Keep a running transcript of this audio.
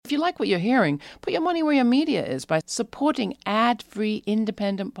If you like what you're hearing, put your money where your media is by supporting ad-free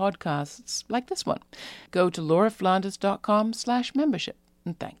independent podcasts like this one. Go to lauraflanders.com/membership,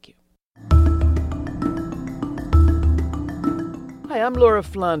 and thank you. Hi, I'm Laura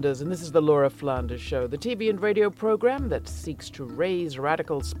Flanders, and this is The Laura Flanders Show, the TV and radio program that seeks to raise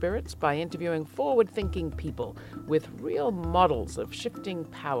radical spirits by interviewing forward-thinking people with real models of shifting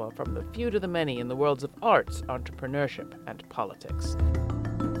power from the few to the many in the worlds of arts, entrepreneurship, and politics.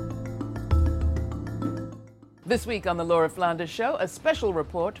 This week on The Laura Flanders Show, a special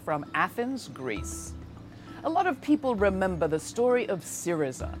report from Athens, Greece. A lot of people remember the story of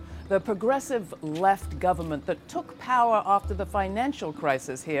Syriza, the progressive left government that took power after the financial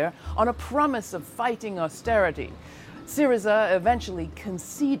crisis here on a promise of fighting austerity. Syriza eventually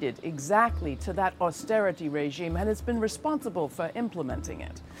conceded exactly to that austerity regime and has been responsible for implementing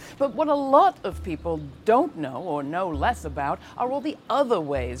it. But what a lot of people don't know or know less about are all the other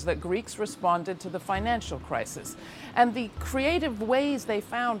ways that Greeks responded to the financial crisis and the creative ways they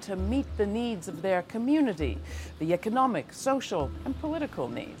found to meet the needs of their community, the economic, social, and political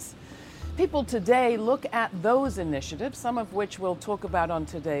needs. People today look at those initiatives, some of which we'll talk about on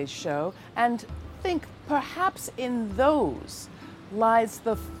today's show, and think perhaps in those lies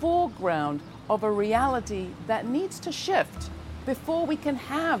the foreground of a reality that needs to shift before we can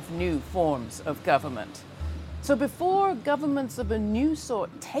have new forms of government. So before governments of a new sort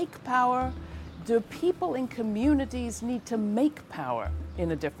take power, do people in communities need to make power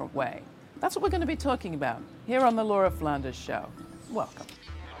in a different way? That's what we're going to be talking about here on The Laura Flanders Show. Welcome.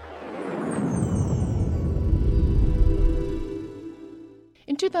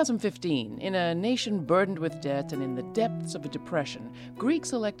 In 2015, in a nation burdened with debt and in the depths of a depression,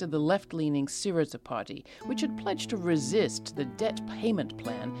 Greeks elected the left-leaning Syriza party, which had pledged to resist the debt payment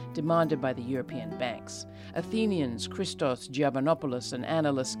plan demanded by the European banks. Athenians Christos Giovanopoulos and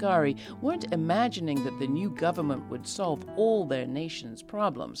Anna Laskari weren't imagining that the new government would solve all their nation's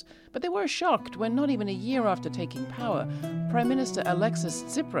problems, but they were shocked when not even a year after taking power, Prime Minister Alexis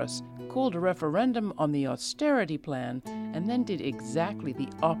Tsipras called a referendum on the austerity plan and then did exactly the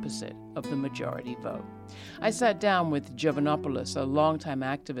opposite of the majority vote. I sat down with Giovanopoulos, a longtime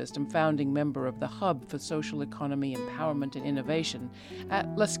activist and founding member of the Hub for Social Economy, Empowerment and Innovation, at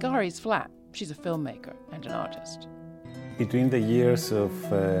Laskari's flat. She's a filmmaker and an artist. Between the years of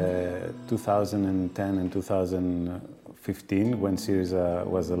 2010 and 2015, when Syriza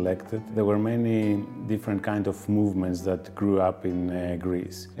was elected, there were many different kind of movements that grew up in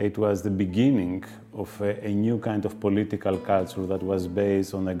Greece. It was the beginning of a new kind of political culture that was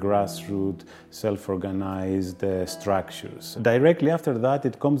based on a grassroots, self-organized structures. Directly after that,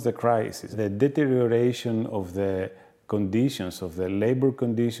 it comes the crisis, the deterioration of the conditions, of the labor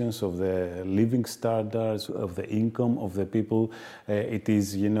conditions, of the living standards, of the income of the people. It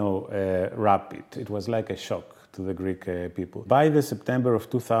is, rapid. It was like a shock to the Greek people. By the September of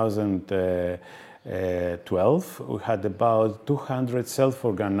 2012, we had about 200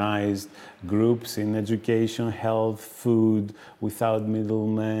 self-organized groups in education, health, food, without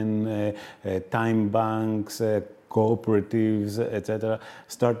middlemen, time banks, cooperatives, etc.,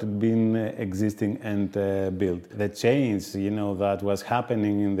 started being existing and built. The change, that was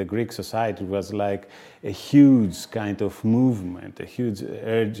happening in the Greek society was like a huge kind of movement, a huge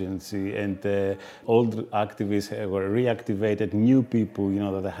urgency, and old activists were reactivated, new people,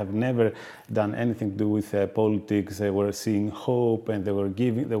 that have never done anything to do with politics. They were seeing hope, and they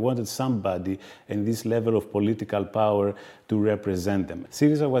wanted somebody in this level of political power to represent them.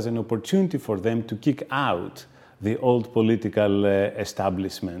 Syriza was an opportunity for them to kick out the old political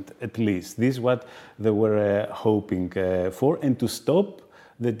establishment, at least. This is what they were hoping for, and to stop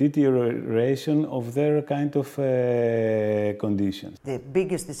the deterioration of their kind of conditions. The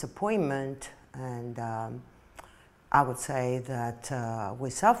biggest disappointment, and I would say that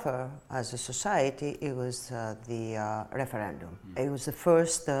we suffer as a society, it was the referendum. It was the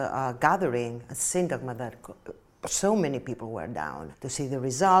first gathering, a syntagma that so many people were down to see the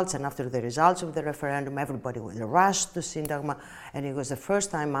results, and after the results of the referendum, everybody was rushed to Syntagma, and it was the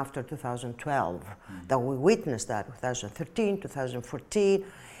first time after 2012 that we witnessed that. 2013, 2014,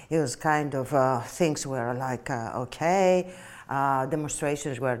 it was kind of things were like okay,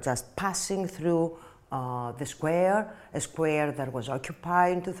 demonstrations were just passing through the square, a square that was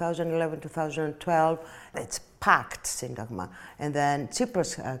occupied in 2011, 2012. It's packed, Syntagma, and then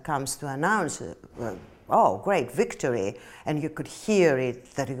Tsipras comes to announce. Great victory, and you could hear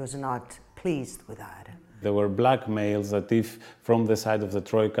it that he was not pleased with that. There were blackmails that if, from the side of the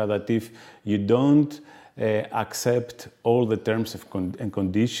Troika, that if you don't accept all the terms and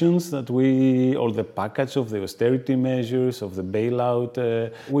conditions that all the package of the austerity measures, of the bailout,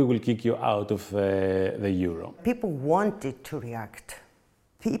 we will kick you out of the euro. People wanted to react.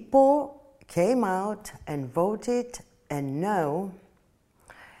 People came out and voted, and no,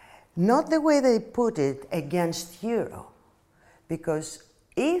 not the way they put it, against euro. Because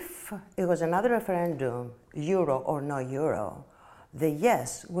if it was another referendum, euro or no euro, the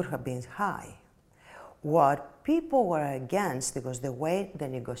yes would have been high. What people were against was the way the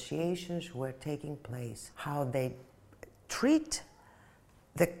negotiations were taking place, how they treat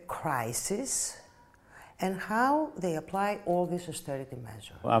the crisis, and how they apply all these austerity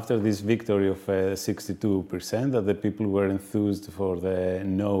measures. After this victory of 62%, that the people were enthused for the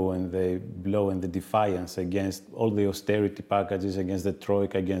no and the blow and the defiance against all the austerity packages, against the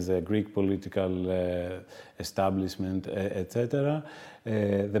Troika, against the Greek political establishment, etc.,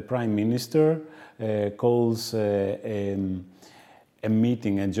 the Prime Minister calls a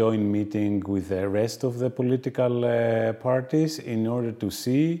meeting, a joint meeting with the rest of the political parties in order to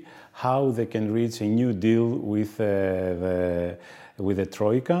see how they can reach a new deal with the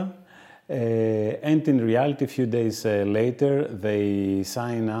Troika. And in reality, a few days later, they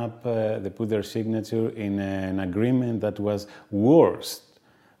sign up, they put their signature in an agreement that was worse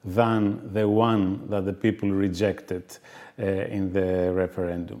than the one that the people rejected in the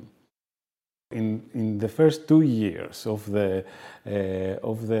referendum. In the first 2 years of the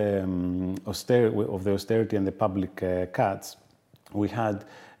austerity and the public cuts, we had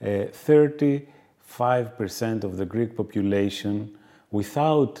 35% of the Greek population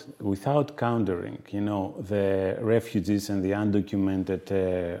without countering, the refugees and the undocumented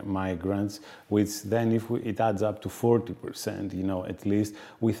migrants, which then it adds up to 40%, at least,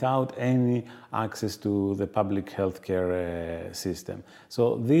 without any access to the public healthcare system.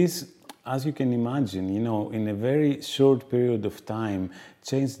 So this, as you can imagine, in a very short period of time,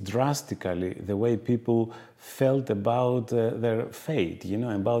 changed drastically the way people felt about their fate,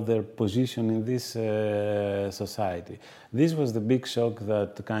 about their position in this society. This was the big shock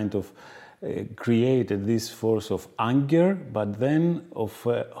that kind of created this force of anger, but then of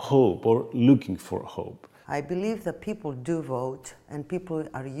hope, or looking for hope. I believe that people do vote, and people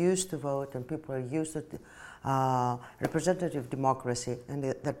are used to vote, and people are used to representative democracy, and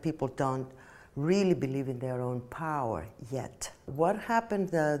that people don't really believe in their own power yet. What happened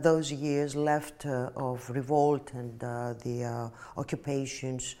those years left of revolt and the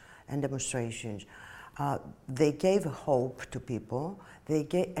occupations and demonstrations, they gave hope to people,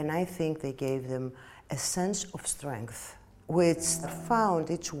 and I think they gave them a sense of strength, which found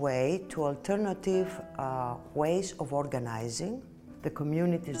its way to alternative ways of organizing. The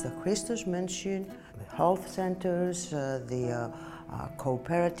communities that Christos mentioned, the health centers, the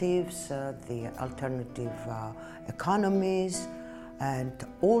cooperatives, the alternative economies, and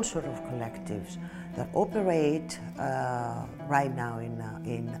all sort of collectives that operate right now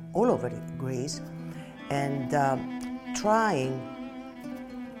in all over Greece, and trying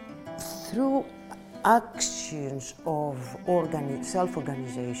through actions of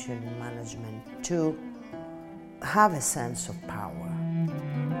self-organization and management to have a sense of power.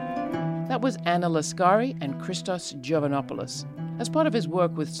 That was Anna Laskari and Christos Giovanopoulos. As part of his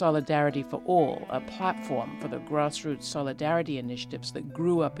work with Solidarity for All, a platform for the grassroots solidarity initiatives that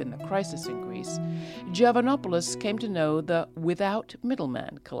grew up in the crisis in Greece, Giovanopoulos came to know the Without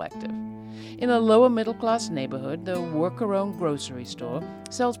Middleman Collective. In a lower middle-class neighborhood, the worker-owned grocery store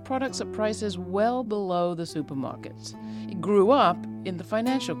sells products at prices well below the supermarkets. It grew up in the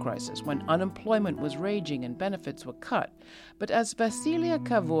financial crisis when unemployment was raging and benefits were cut. But as Vasilia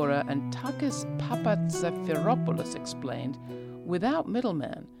Kavoura and Takis Papatsafiropoulos explained, Without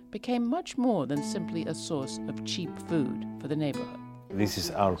Middleman became much more than simply a source of cheap food for the neighborhood. This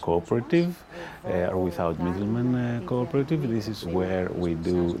is our cooperative, our Without Middleman cooperative. This is where we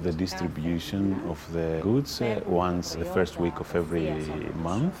do the distribution of the goods once the first week of every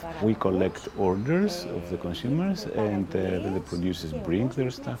month. We collect orders of the consumers, and the producers bring their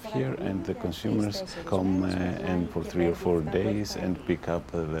stuff here, and the consumers come and for 3 or 4 days and pick up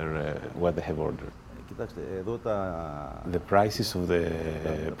what they have ordered. The prices of the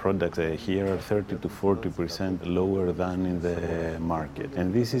products here are 30 to 40% lower than in the market.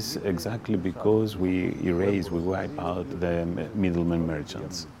 And this is exactly because we wipe out the middlemen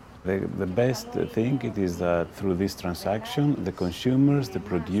merchants. The best thing it is that through this transaction, the consumers, the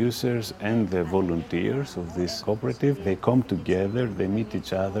producers, and the volunteers of this cooperative, they come together, they meet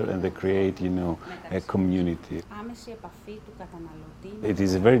each other, and they create, a community. It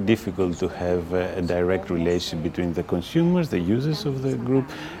is very difficult to have a direct relation between the consumers, the users of the group,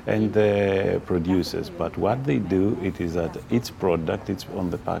 and the producers. But what they do, it is that each product, it's on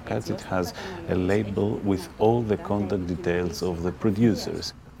the package, it has a label with all the contact details of the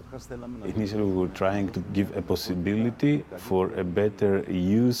producers. Initially, we were trying to give a possibility for a better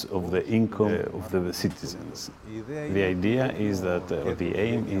use of the income of the citizens. The idea is that the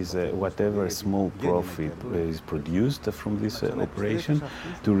aim is whatever small profit is produced from this operation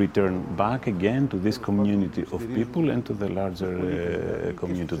to return back again to this community of people and to the larger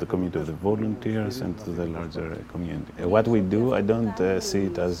community, to the community of the volunteers and to the larger community. What we do, I don't see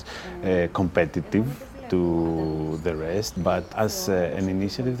it as competitive to the rest, but as an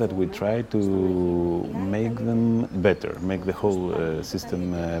initiative that we try to make them better, make the whole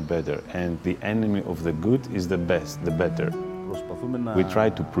system better. And the enemy of the good is the best, the better. We try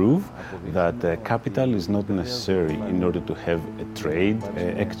to prove that capital is not necessary in order to have a trade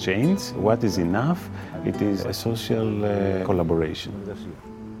exchange. What is enough? It is a social collaboration.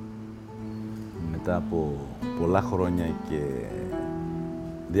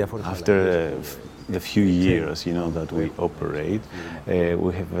 After the few years, that we operate,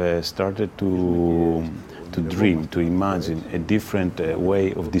 we have started to dream, to imagine a different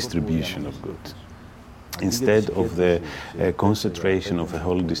way of distribution of goods. Instead of the concentration of the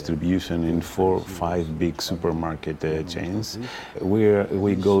whole distribution in 4 or 5 big supermarket chains,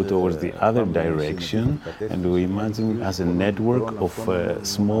 we go towards the other direction, and we imagine as a network of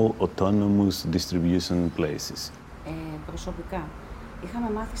small autonomous distribution places.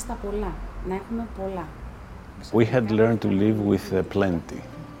 We had learned to live with plenty,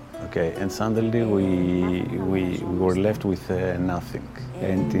 okay, and suddenly we were left with nothing.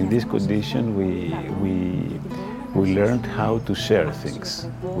 And in this condition, we learned how to share things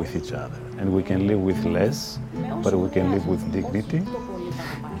with each other, and we can live with less, but we can live with dignity.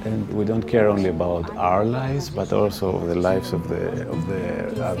 And we don't care only about our lives, but also the lives of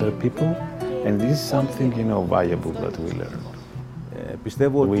the other people. And this is something, valuable that we learned.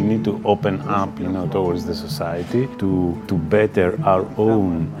 We need to open up, towards the society to better our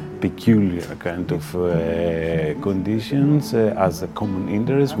own peculiar kind of conditions as a common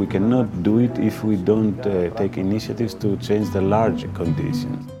interest. We cannot do it if we don't take initiatives to change the larger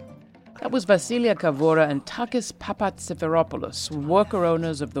conditions. That was Vasilia Kavora and Takis Papatsiferopoulos, worker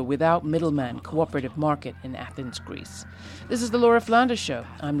owners of the Without Middleman Cooperative Market in Athens, Greece. This is the Laura Flanders Show.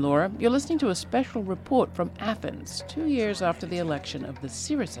 I'm Laura. You're listening to a special report from Athens, 2 years after the election of the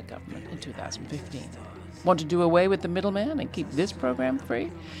Syriza government in 2015. Want to do away with the middleman and keep this program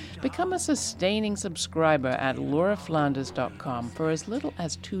free? Become a sustaining subscriber at lauraflanders.com for as little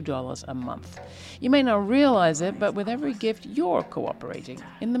as $2 a month. You may not realize it, but with every gift, you're cooperating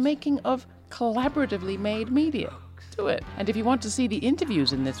in the making of collaboratively made media. Do it. And if you want to see the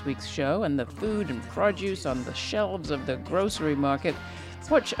interviews in this week's show and the food and produce on the shelves of the grocery market,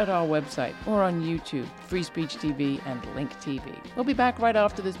 watch at our website or on YouTube, Free Speech TV and Link TV. We'll be back right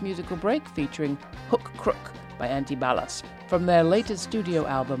after this musical break featuring Hook Crook by Antibalas from their latest studio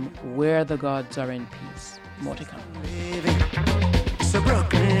album, Where the Gods Are in Peace. More to come. So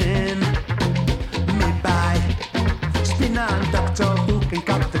broken, made by Spinal Doctor who can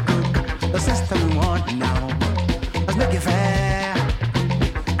cut the cook. The system we want now. Let's make it fair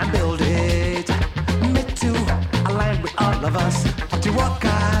and build it. Made to align with all of us. To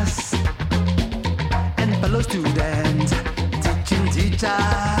workers and fellow students, teaching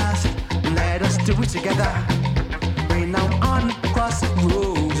teachers, let us do it together. We're now on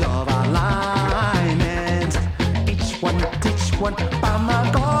crossroads of alignment. Each one teach one,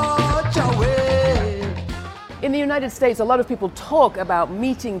 In the United States, a lot of people talk about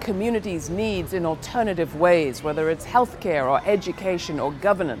meeting communities' needs in alternative ways, whether it's healthcare or education or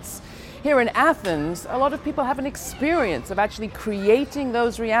governance. Here in Athens, a lot of people have an experience of actually creating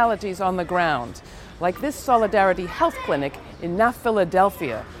those realities on the ground, like this Solidarity Health Clinic in North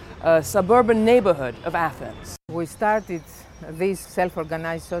Philadelphia, a suburban neighborhood of Athens. We started this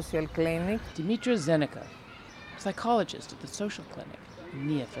self-organized social clinic. Dimitra Zenica, psychologist at the social clinic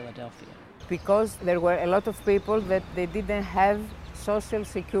near Philadelphia. Because there were a lot of people that they didn't have social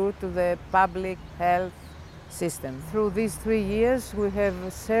security to the public health system. Through these 3 years, we have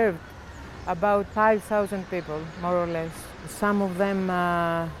served about 5,000 people, more or less. Some of them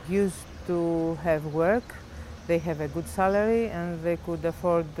used to have work, they have a good salary, and they could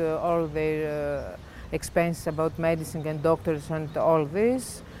afford all their expenses about medicine and doctors and all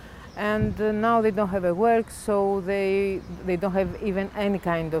this. and now they don't have a work, so they don't have even any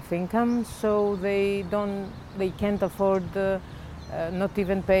kind of income, so they can't afford not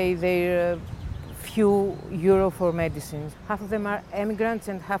even pay their few euro for medicines. Half of them are immigrants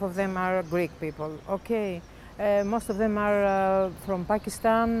and half of them are Greek people. Okay, most of them are from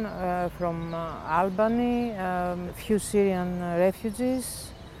Pakistan, from Albany, few Syrian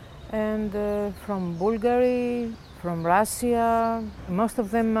refugees, and from Bulgaria, from Russia. Most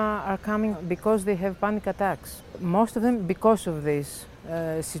of them are coming because they have panic attacks. Most of them because of this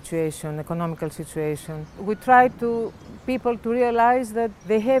situation, economical situation. We try to people to realize that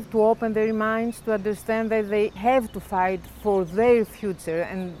they have to open their minds to understand that they have to fight for their future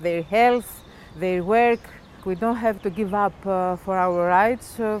and their health, their work. We don't have to give up for our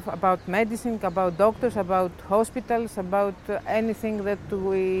rights about medicine, about doctors, about hospitals, about anything that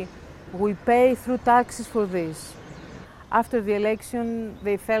we pay through taxes for this. After the election,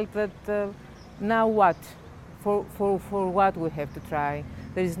 they felt that now what? For what we have to try?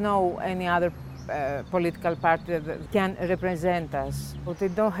 There is no any other political party that can represent us. But they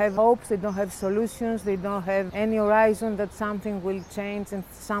don't have hopes, they don't have solutions, they don't have any horizon that something will change and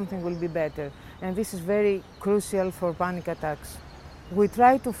something will be better. And this is very crucial for panic attacks. We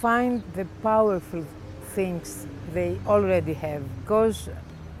try to find the powerful things they already have, because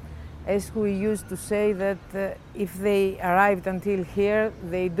as we used to say that if they arrived until here,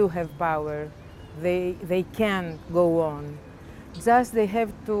 they do have power. They can go on. Just they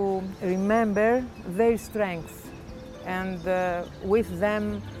have to remember their strength and with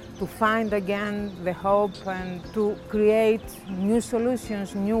them to find again the hope and to create new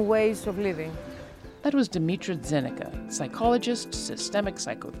solutions, new ways of living. That was Dimitra Zenica, psychologist, systemic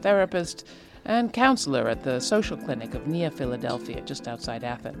psychotherapist, and counselor at the social clinic of Nea Philadelphia, just outside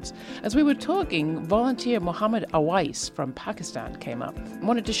Athens. As we were talking, volunteer Mohammed Awais from Pakistan came up and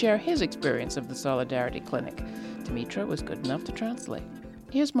wanted to share his experience of the Solidarity Clinic. Dimitra was good enough to translate.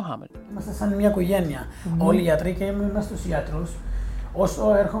 Here's Mohammed. Είμαστε σαν μια οικογένεια. Όλοι οι γιατροί και είμαστε στους γιατρούς.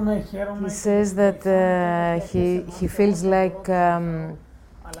 Όσο έρχομαι, χαίρομαι. He says that he feels like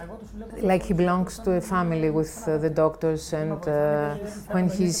he belongs to a family with the doctors, and when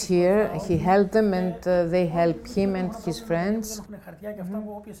he's here, he helps them and they help him and his friends.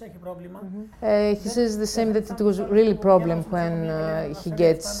 He says the same, that it was really a problem when he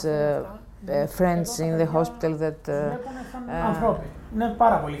gets friends in the hospital that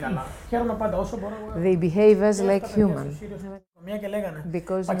they behave as like human.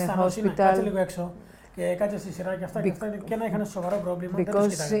 Because in the hospital,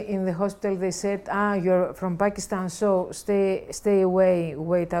 because in the hospital they said, you're from Pakistan, so stay away,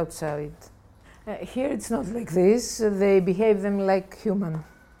 wait outside. Here it's not like this, they behave them like human.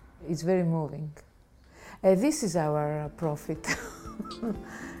 It's very moving. This is our profit.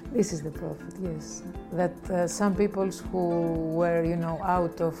 This is the profit, yes. That some people who were,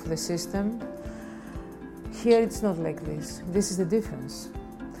 out of the system, here it's not like this. This is the difference.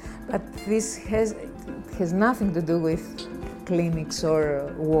 But this has nothing to do with clinics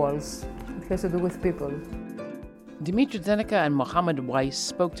or walls. It has to do with people. Dimitra Zenica and Mohammed Awais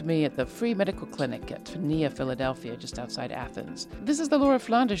spoke to me at the Free Medical Clinic at Nea Philadelphia, just outside Athens. This is the Laura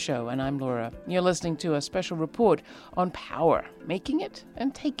Flanders Show, and I'm Laura. You're listening to a special report on power, making it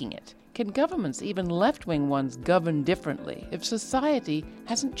and taking it. Can governments, even left-wing ones, govern differently if society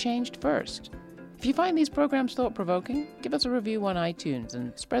hasn't changed first? If you find these programs thought-provoking, give us a review on iTunes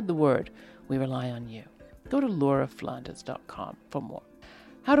and spread the word. We rely on you. Go to lauraflanders.com for more.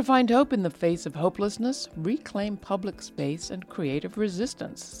 How to find hope in the face of hopelessness? Reclaim public space and creative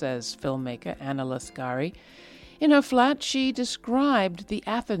resistance, says filmmaker Anna Laskari. In her flat, she described the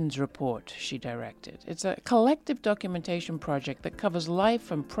Athens Report she directed. It's a collective documentation project that covers life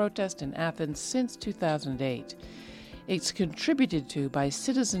and protest in Athens since 2008. It's contributed to by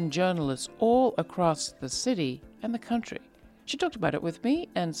citizen journalists all across the city and the country. She talked about it with me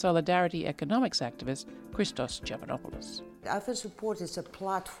and Solidarity economics activist Christos Giavannopoulos. The Athens Report is a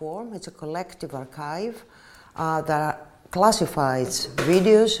platform, it's a collective archive that classifies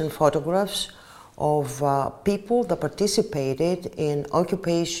videos and photographs of people that participated in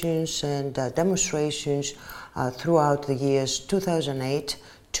occupations and demonstrations throughout the years 2008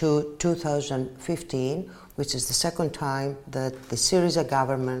 to 2015, which is the second time that the Syriza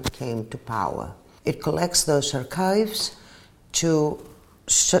government came to power. It collects those archives to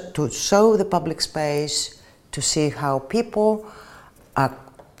show the public space, to see how people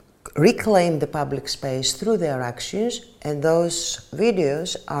reclaim the public space through their actions, and those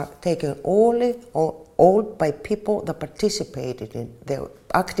videos are taken all by people that participated in, they're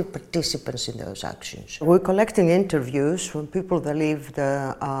active participants in those actions. We're collecting interviews from people that lived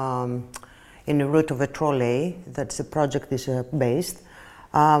in the route of a trolley, that's the project is based.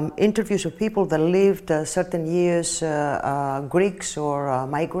 Interviews of people that lived certain years, Greeks or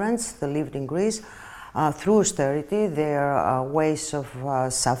migrants that lived in Greece, through austerity, their ways of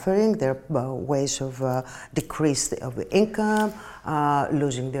suffering, their ways of decrease of income,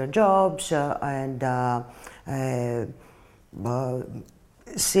 losing their jobs, and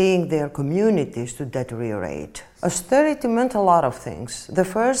seeing their communities to deteriorate. Austerity meant a lot of things. The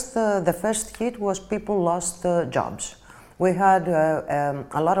first hit was people lost jobs. We had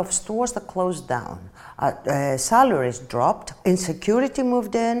a lot of stores that closed down. Salaries dropped, insecurity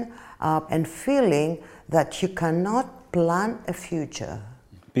moved in, and feeling that you cannot plan a future.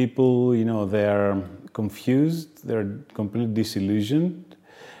 People, they're confused, they're completely disillusioned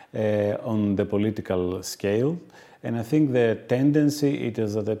on the political scale. And I think the tendency it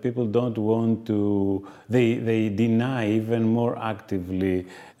is that the people don't want to, they deny even more actively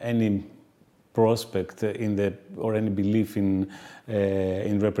any prospect or any belief in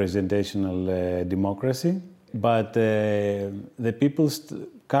representational democracy. But the people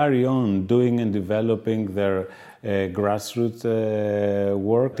carry on doing and developing their grassroots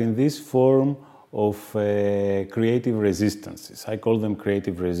work in this form of creative resistances. I call them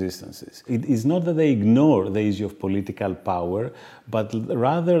creative resistances. It is not that they ignore the issue of political power, but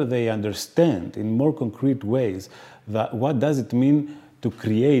rather they understand in more concrete ways that what does it mean to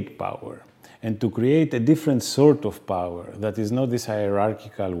create power, and to create a different sort of power that is not this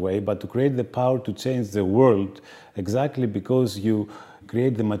hierarchical way, but to create the power to change the world exactly because you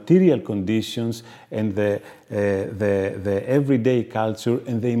create the material conditions and the everyday culture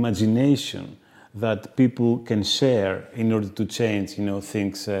and the imagination that people can share in order to change,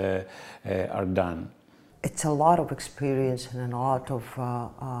 things are done. It's a lot of experience and a lot of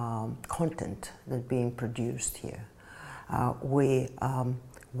content that's being produced here. We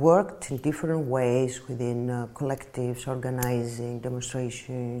worked in different ways within collectives, organizing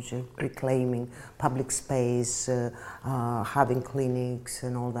demonstrations, reclaiming public space, having clinics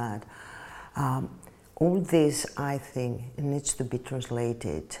and all that. All this, I think, needs to be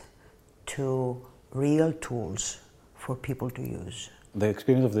translated to real tools for people to use. The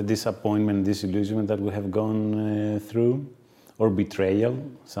experience of the disappointment, disillusionment that we have gone through, or betrayal,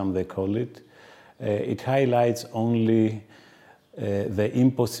 some they call it, it highlights only the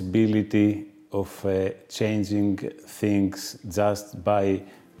impossibility of changing things just by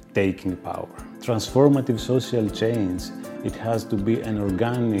taking power. Transformative social change, it has to be an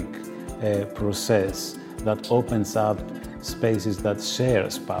organic process that opens up spaces that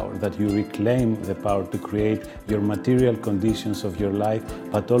shares power, that you reclaim the power to create your material conditions of your life,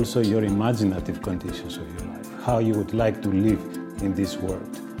 but also your imaginative conditions of your life, how you would like to live in this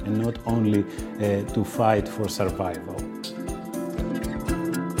world, and not only to fight for survival.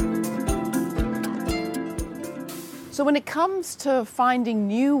 So when it comes to finding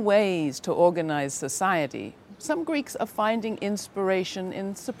new ways to organize society, some Greeks are finding inspiration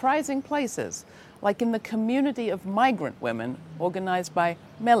in surprising places, like in the community of migrant women organized by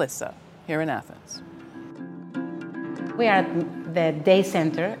Melissa here in Athens. We are at the day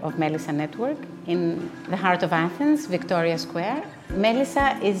center of Melissa Network in the heart of Athens, Victoria Square.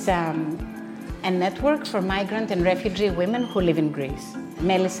 Melissa is a network for migrant and refugee women who live in Greece.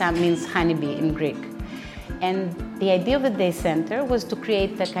 Melissa means honeybee in Greek. And the idea of the day center was to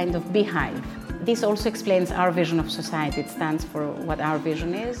create a kind of beehive. This also explains our vision of society. It stands for what our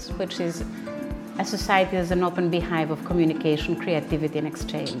vision is, which is a society as an open beehive of communication, creativity, and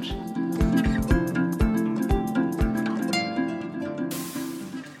exchange.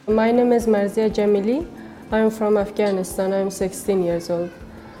 My name is Marzia Jamili. I'm from Afghanistan. I'm 16 years old.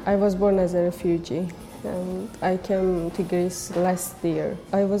 I was born as a refugee. I came to Greece last year.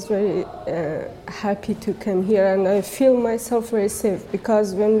 I was very happy to come here, and I feel myself very safe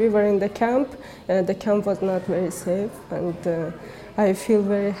because when we were in the camp was not very safe, and I feel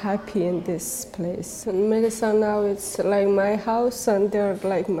very happy in this place. And Melissa now it's like my house, and they're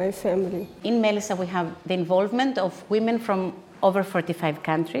like my family. In Melissa we have the involvement of women from over 45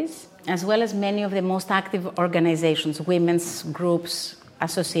 countries, as well as many of the most active organizations, women's groups,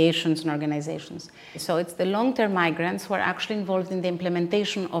 associations and organizations. So it's the long-term migrants who are actually involved in the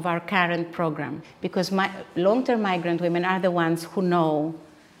implementation of our current program, because long-term migrant women are the ones who know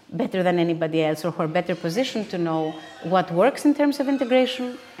better than anybody else, or who are better positioned to know what works in terms of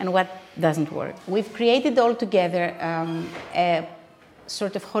integration and what doesn't work. We've created all together a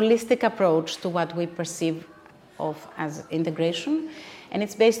sort of holistic approach to what we perceive of as integration. And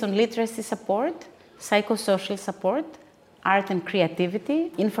it's based on literacy support, psychosocial support, art and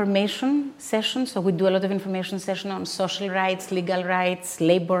creativity, information sessions. So we do a lot of information sessions on social rights, legal rights,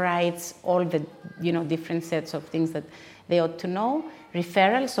 labor rights, all the different sets of things that they ought to know.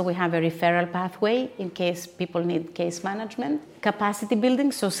 Referral, so we have a referral pathway in case people need case management. Capacity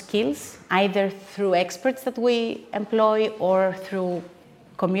building, so skills, either through experts that we employ or through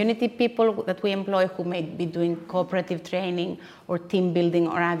community people that we employ who may be doing cooperative training or team building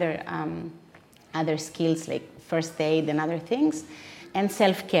or other skills like first aid and other things. And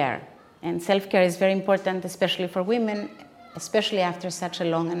self-care. And self-care is very important, especially for women, especially after such a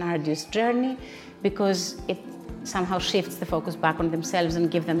long and arduous journey, because it somehow shifts the focus back on themselves and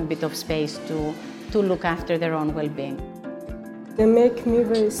give them a bit of space to look after their own well-being. They make me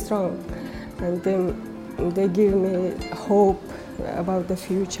very strong, and they give me hope about the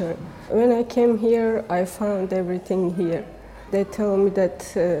future. When I came here, I found everything here. They tell me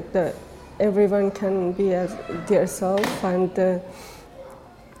that everyone can be as their self, and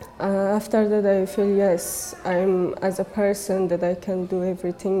after that I feel, yes, I'm as a person that I can do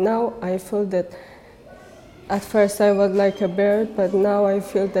everything. Now I feel that at first I was like a bird, but now I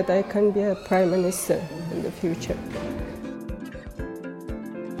feel that I can be a prime minister in the future.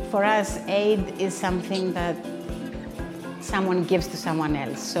 For us, aid is something that someone gives to someone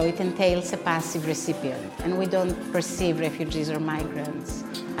else, so it entails a passive recipient, and we don't perceive refugees or migrants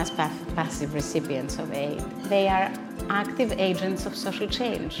as passive recipients of aid. They are active agents of social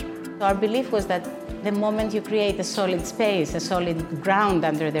change. Our belief was that the moment you create a solid space, a solid ground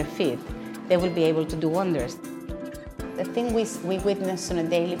under their feet, they will be able to do wonders. The thing we witness on a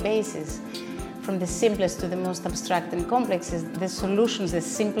daily basis, from the simplest to the most abstract and complex, is the solutions, the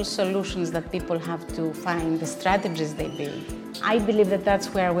simple solutions that people have to find, the strategies they build. I believe that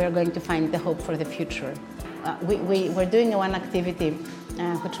that's where we're going to find the hope for the future. We're doing one activity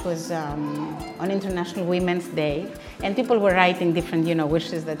which was on International Women's Day, and people were writing different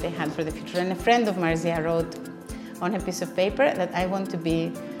wishes that they had for the future. And a friend of Marzia wrote on a piece of paper that I want to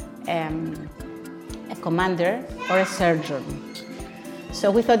be a commander or a surgeon. So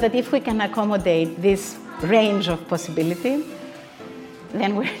we thought that if we can accommodate this range of possibility,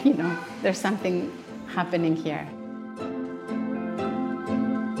 then there's something happening here.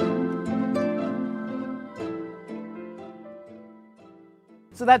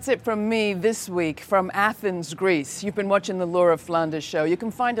 So that's it from me this week from Athens, Greece. You've been watching the Laura Flanders Show. You can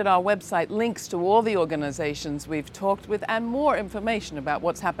find at our website links to all the organizations we've talked with and more information about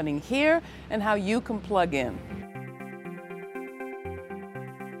what's happening here and how you can plug in.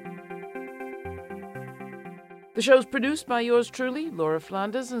 The show's produced by yours truly, Laura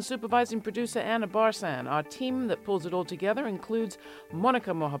Flanders, and supervising producer Anna Barsan. Our team that pulls it all together includes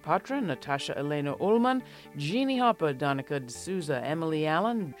Monica Mohapatra, Natasha Elena Ullman, Jeannie Hopper, Danica D'Souza, Emily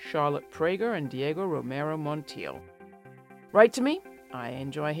Allen, Charlotte Prager, and Diego Romero Montiel. Write to me. I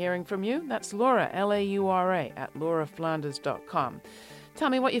enjoy hearing from you. That's Laura, Laura, at lauraflanders.com. Tell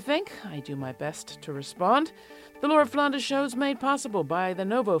me what you think. I do my best to respond. The Laura Flanders Show is made possible by the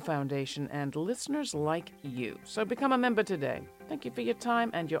Novo Foundation and listeners like you. So become a member today. Thank you for your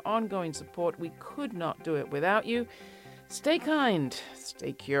time and your ongoing support. We could not do it without you. Stay kind,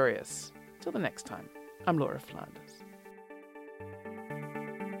 stay curious. Till the next time, I'm Laura Flanders.